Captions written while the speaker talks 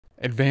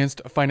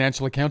Advanced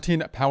Financial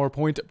Accounting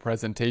PowerPoint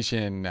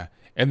presentation.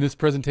 In this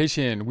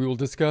presentation, we will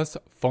discuss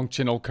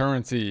functional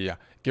currency.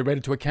 Get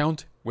ready to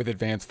account with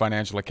Advanced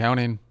Financial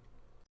Accounting.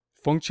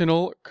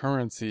 Functional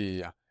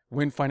currency.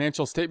 When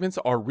financial statements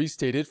are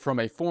restated from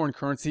a foreign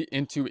currency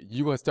into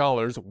US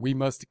dollars, we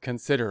must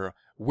consider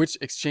which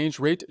exchange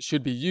rate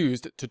should be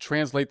used to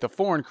translate the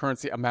foreign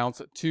currency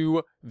amounts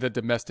to the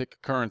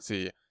domestic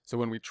currency. So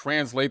when we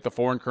translate the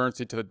foreign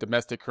currency to the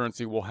domestic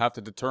currency, we'll have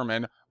to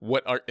determine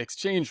what our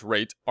exchange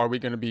rate are we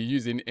going to be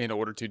using in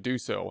order to do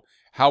so.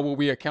 How will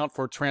we account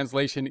for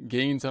translation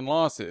gains and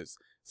losses?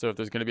 So if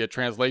there's going to be a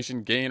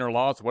translation gain or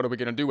loss, what are we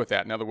going to do with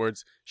that? In other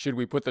words, should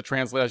we put the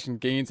translation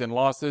gains and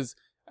losses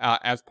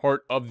as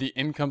part of the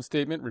income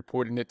statement,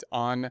 reporting it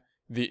on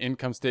the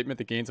income statement,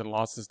 the gains and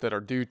losses that are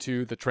due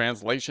to the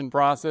translation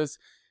process?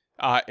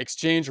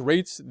 Exchange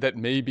rates that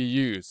may be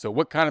used. So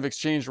what kind of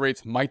exchange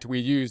rates might we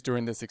use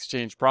during this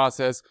exchange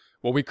process?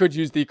 Well, we could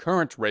use the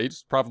current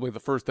rates, probably the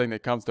first thing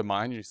that comes to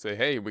mind. You say,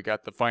 hey, we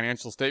got the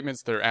financial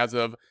statements. They're as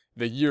of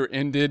the year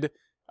ended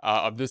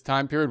of this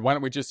time period. Why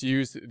don't we just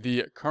use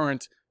the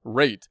current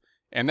rate?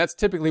 And that's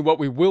typically what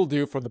we will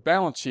do for the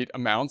balance sheet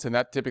amounts, and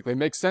that typically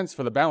makes sense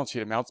for the balance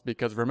sheet amounts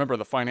because remember,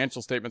 the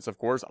financial statements, of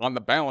course, on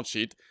the balance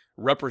sheet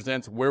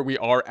represents where we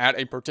are at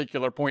a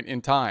particular point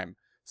in time.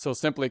 So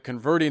simply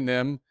converting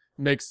them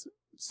makes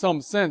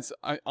some sense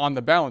on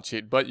the balance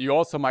sheet, but you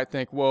also might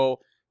think, well,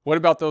 what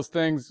about those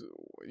things,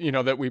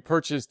 that we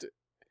purchased,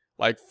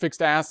 like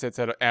fixed assets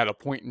at a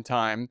point in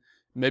time?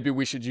 Maybe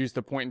we should use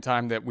the point in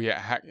time that we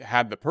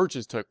had the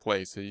purchase took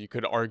place. So you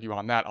could argue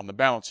on that on the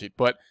balance sheet,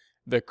 but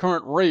the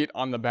current rate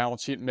on the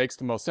balance sheet makes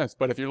the most sense.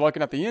 But if you're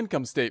looking at the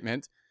income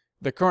statement,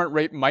 the current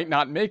rate might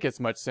not make as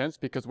much sense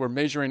because we're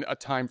measuring a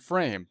time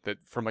frame that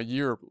from a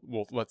year,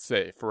 well, let's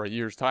say for a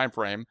year's time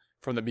frame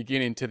from the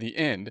beginning to the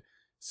end.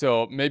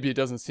 So maybe it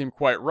doesn't seem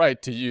quite right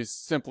to use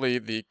simply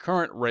the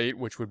current rate,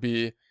 which would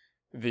be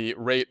the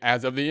rate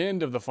as of the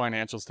end of the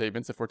financial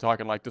statements, if we're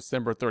talking like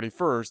December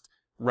 31st,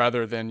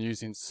 rather than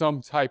using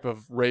some type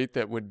of rate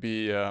that would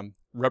be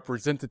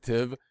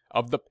representative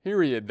of the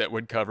period that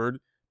would covered,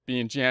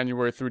 being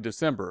January through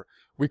December.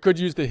 We could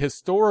use the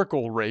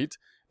historical rate.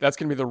 That's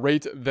going to be the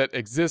rate that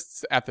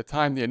exists at the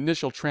time the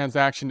initial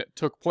transaction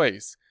took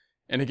place.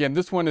 And again,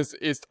 this one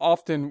is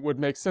often would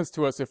make sense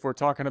to us if we're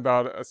talking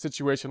about a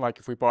situation like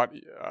if we bought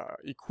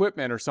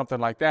equipment or something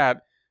like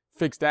that,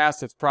 fixed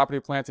assets, property,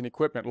 plant, and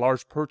equipment,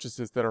 large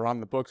purchases that are on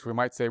the books. We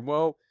might say,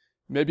 well,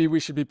 maybe we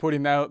should be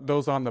putting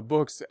those on the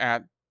books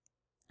at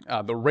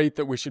the rate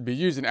that we should be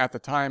using at the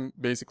time,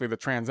 basically, the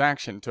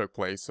transaction took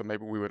place. So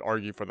maybe we would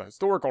argue for the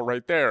historical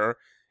rate there.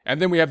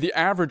 And then we have the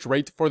average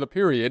rate for the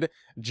period,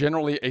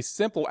 generally a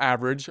simple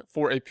average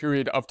for a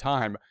period of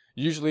time,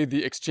 usually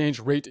the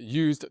exchange rate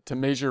used to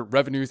measure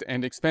revenues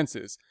and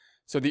expenses.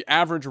 So the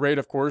average rate,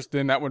 of course,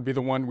 then that would be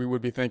the one we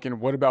would be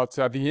thinking, what about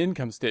the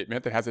income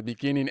statement that has a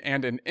beginning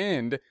and an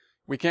end?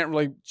 We can't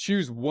really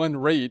choose one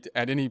rate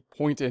at any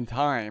point in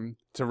time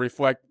to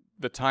reflect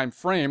the time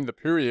frame, the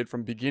period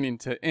from beginning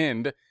to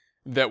end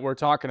that we're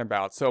talking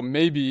about. So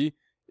maybe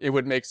it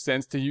would make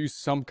sense to use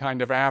some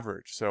kind of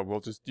average. So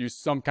we'll just use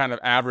some kind of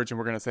average and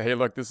we're going to say, hey,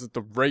 look, this is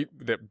the rate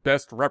that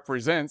best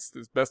represents,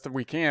 as best as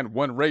we can,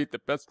 one rate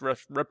that best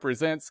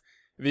represents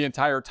the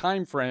entire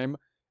time frame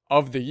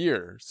of the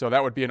year. So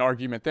that would be an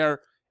argument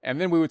there.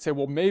 And then we would say,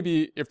 well,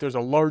 maybe if there's a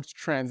large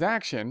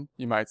transaction,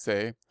 you might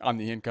say, on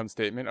the income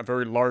statement, a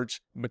very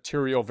large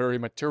very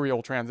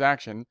material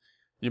transaction,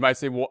 you might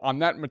say, well, on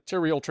that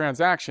material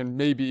transaction,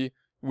 maybe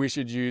we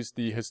should use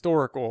the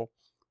historical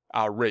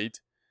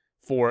rate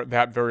for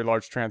that very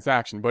large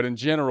transaction. But in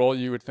general,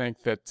 you would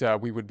think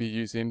that we would be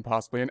using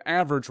possibly an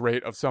average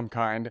rate of some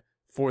kind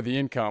for the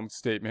income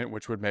statement,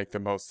 which would make the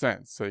most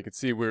sense. So you can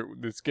see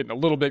it's getting a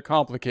little bit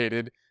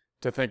complicated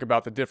to think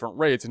about the different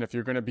rates. And if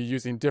you're going to be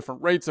using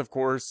different rates, of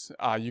course,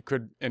 you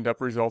could end up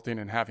resulting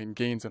in having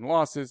gains and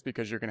losses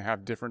because you're going to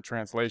have different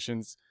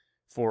translations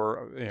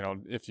for,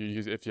 if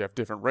you have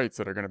different rates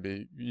that are going to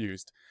be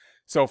used.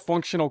 So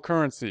functional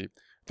currency.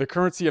 The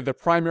currency of the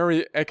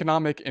primary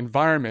economic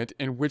environment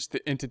in which the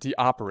entity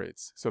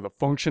operates. So the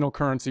functional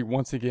currency,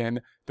 once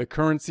again, the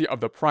currency of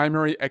the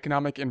primary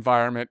economic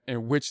environment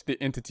in which the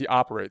entity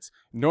operates.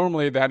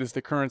 Normally, that is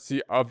the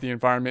currency of the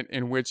environment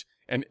in which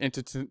an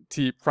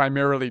entity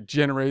primarily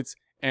generates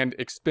and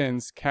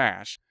expends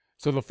cash.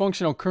 So the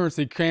functional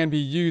currency can be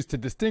used to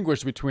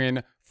distinguish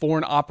between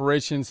foreign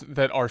operations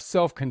that are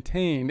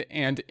self-contained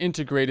and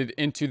integrated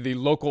into the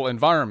local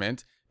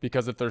environment,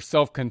 because if they're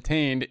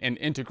self-contained and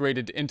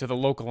integrated into the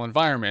local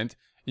environment,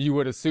 you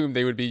would assume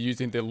they would be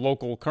using the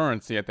local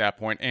currency at that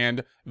point.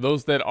 And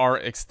those that are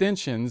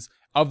extensions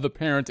of the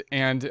parent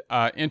and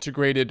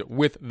integrated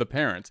with the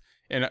parent.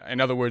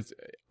 In other words,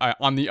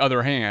 on the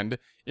other hand,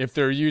 if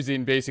they're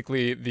using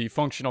basically the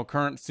functional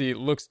currency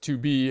looks to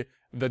be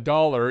the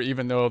dollar,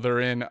 even though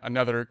they're in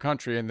another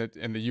country and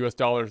the US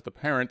dollar is the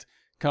parent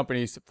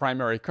company's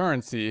primary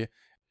currency,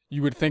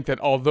 you would think that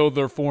although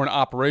they're foreign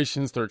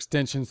operations, they're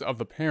extensions of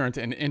the parent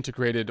and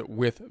integrated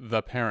with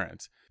the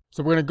parent.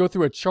 So we're going to go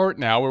through a chart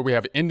now where we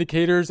have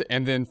indicators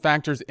and then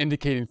factors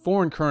indicating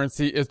foreign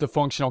currency is the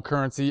functional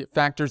currency.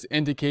 Factors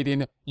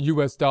indicating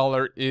US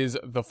dollar is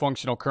the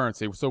functional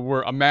currency. So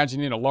we're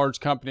imagining a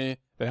large company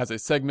that has a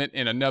segment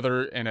in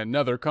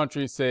another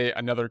country, say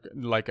another,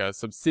 like a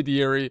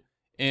subsidiary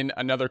in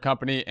another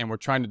company, and we're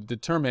trying to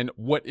determine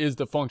what is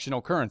the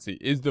functional currency.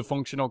 Is the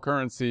functional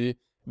currency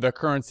the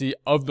currency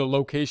of the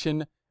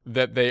location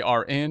that they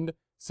are in?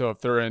 So if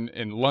they're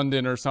in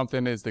London or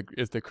something, is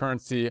the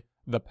currency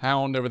the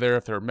pound over there?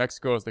 If they're in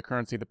Mexico, is the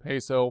currency the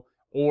peso?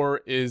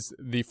 Or is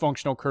the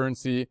functional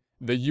currency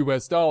the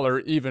US dollar,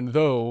 even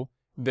though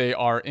they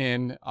are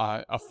in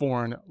a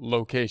foreign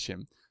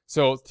location?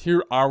 So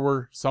here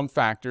are some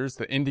factors.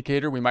 The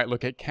indicator, we might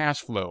look at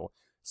cash flow.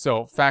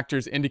 So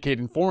factors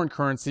indicating foreign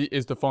currency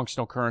is the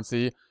functional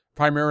currency,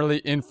 primarily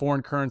in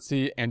foreign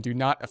currency and do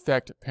not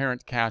affect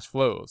parent cash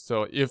flows.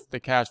 So if the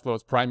cash flow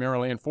is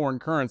primarily in foreign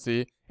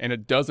currency and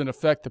it doesn't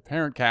affect the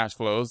parent cash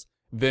flows,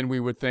 then we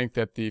would think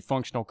that the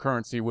functional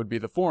currency would be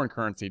the foreign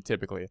currency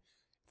typically.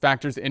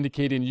 Factors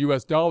indicating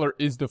US dollar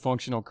is the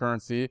functional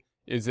currency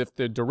is if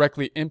they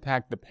directly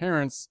impact the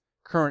parent's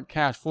current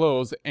cash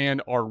flows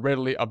and are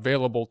readily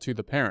available to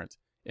the parent.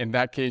 In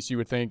that case, you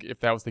would think, if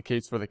that was the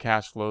case for the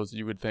cash flows,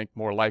 you would think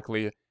more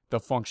likely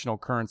the functional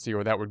currency,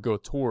 or that would go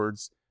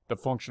towards the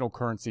functional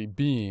currency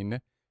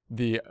being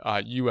the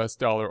US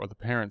dollar or the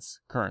parent's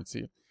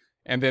currency.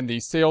 And then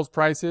the sales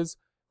prices,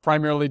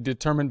 primarily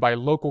determined by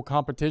local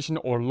competition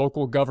or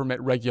local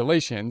government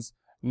regulations,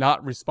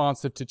 not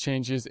responsive to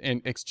changes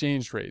in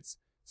exchange rates.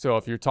 So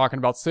if you're talking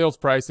about sales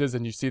prices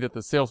and you see that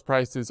the sales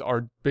prices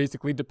are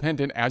basically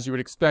dependent, as you would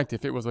expect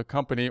if it was a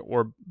company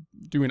or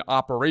doing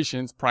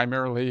operations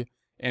primarily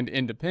and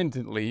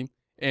independently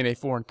in a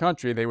foreign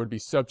country, they would be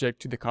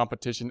subject to the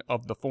competition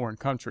of the foreign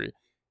country.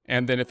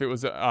 And then if it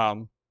was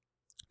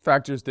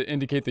factors that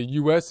indicate the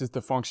US is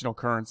the functional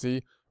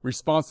currency,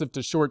 responsive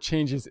to short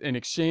changes in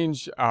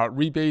exchange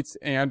rebates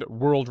and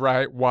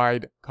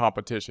worldwide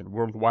competition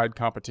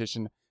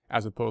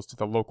as opposed to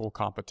the local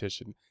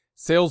competition.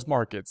 Sales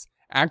markets,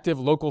 active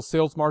local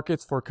sales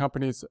markets for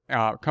companies'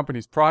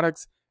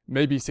 products,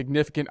 may be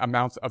significant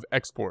amounts of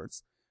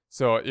exports.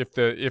 So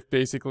if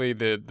basically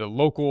the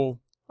local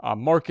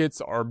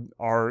markets are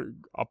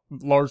a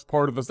large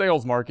part of the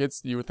sales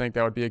markets, you would think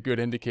that would be a good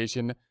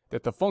indication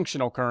that the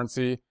functional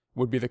currency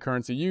would be the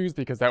currency used,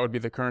 because that would be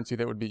the currency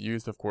that would be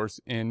used, of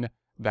course, in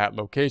that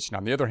location.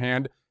 On the other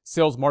hand,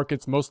 sales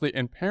markets mostly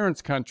in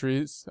parents'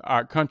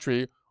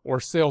 country or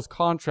sales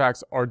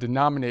contracts are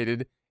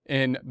denominated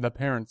in the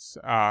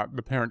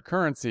parent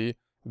currency,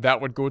 that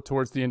would go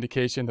towards the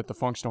indication that the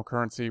functional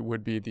currency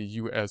would be the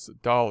US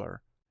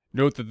dollar.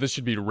 Note that this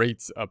should be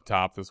rates up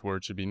top. This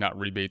word should be not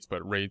rebates,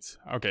 but rates.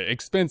 Okay,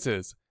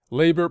 expenses.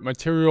 Labor,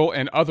 material,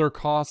 and other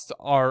costs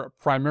are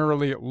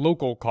primarily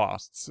local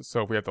costs.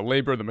 So if we have the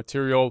labor, the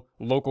material,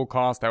 local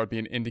cost, that would be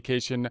an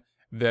indication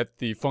that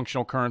the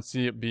functional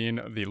currency being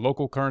the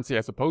local currency,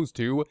 as opposed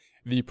to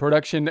the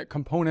production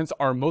components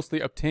are mostly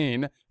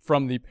obtained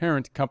from the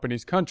parent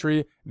company's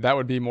country. That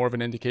would be more of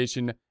an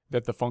indication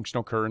that the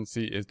functional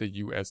currency is the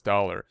US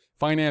dollar.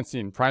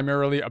 Financing,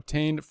 primarily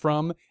obtained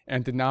from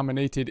and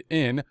denominated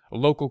in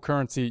local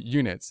currency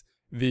units.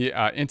 The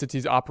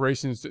entity's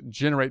operations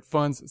generate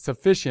funds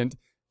sufficient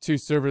to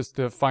service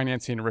the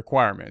financing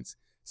requirements.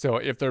 So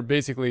if they're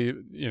basically,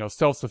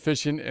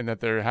 self-sufficient and that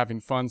they're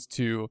having funds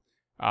to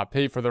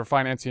pay for their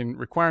financing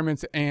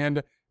requirements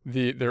and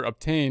they're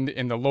obtained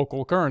in the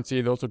local currency,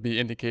 those would be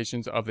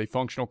indications of the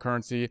functional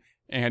currency.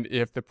 And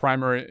if the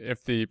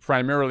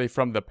primarily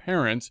from the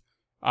parent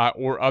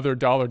or other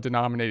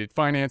dollar-denominated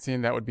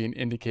financing, that would be an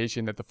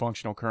indication that the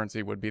functional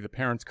currency would be the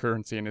parent's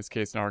currency, in this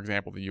case, in our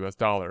example, the US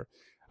dollar.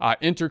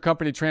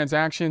 Intercompany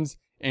transactions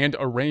and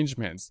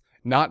arrangements,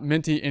 not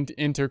minty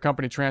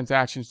intercompany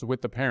transactions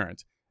with the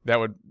parent.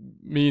 That would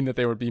mean that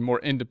they would be more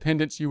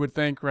independent, you would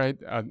think, right?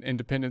 An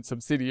independent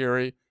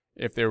subsidiary,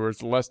 if there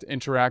was less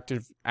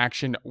interactive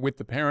action with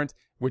the parent,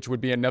 which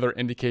would be another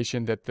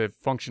indication that the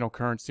functional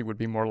currency would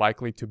be more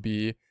likely to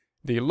be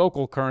the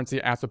local currency,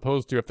 as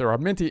opposed to if there are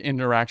minty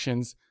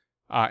interactions,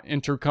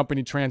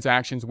 intercompany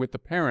transactions with the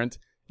parent,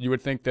 you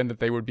would think then that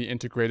they would be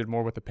integrated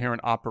more with the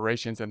parent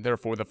operations, and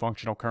therefore the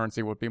functional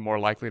currency would be more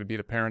likely to be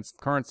the parent's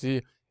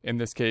currency, in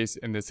this case,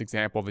 in this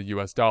example, the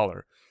US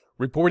dollar.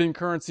 Reporting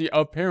currency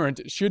of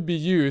parent should be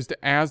used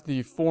as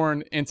the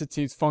foreign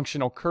entity's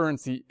functional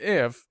currency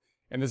if,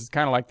 and this is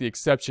kind of like the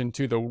exception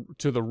to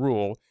the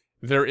rule,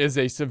 there is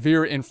a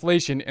severe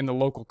inflation in the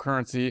local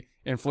currency,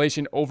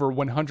 inflation over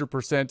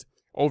 100%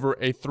 over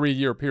a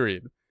 3-year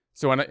period.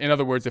 So in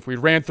other words, if we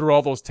ran through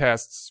all those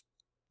tests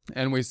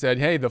and we said,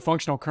 hey, the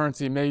functional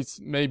currency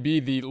may be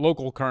the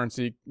local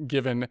currency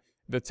given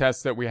the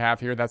tests that we have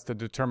here, that's the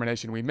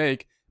determination we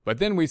make, but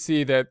then we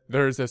see that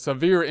there's a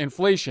severe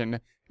inflation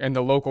in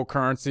the local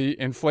currency,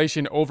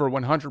 inflation over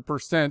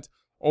 100%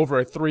 over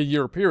a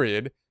 3-year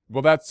period,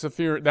 well, that's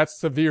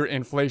severe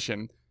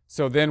inflation.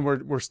 So then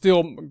we're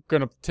still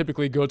going to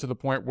typically go to the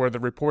point where the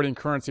reporting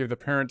currency of the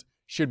parent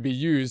should be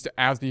used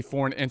as the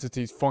foreign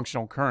entity's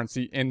functional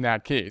currency in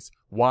that case.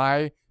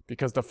 Why?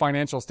 because the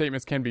financial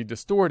statements can be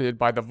distorted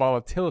by the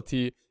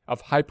volatility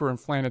of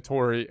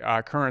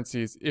hyperinflationary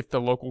currencies if the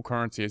local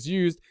currency is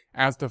used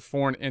as the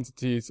foreign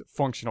entity's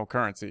functional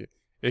currency.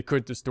 It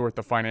could distort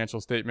the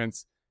financial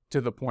statements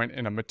to the point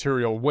in a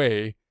material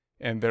way,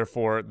 and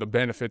therefore the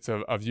benefits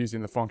of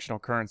using the functional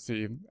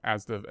currency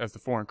as the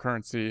foreign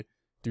currency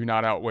do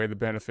not outweigh the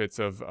benefits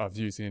of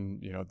using,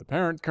 the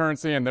parent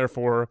currency, and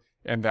therefore,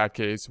 in that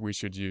case, we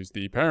should use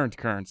the parent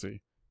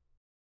currency.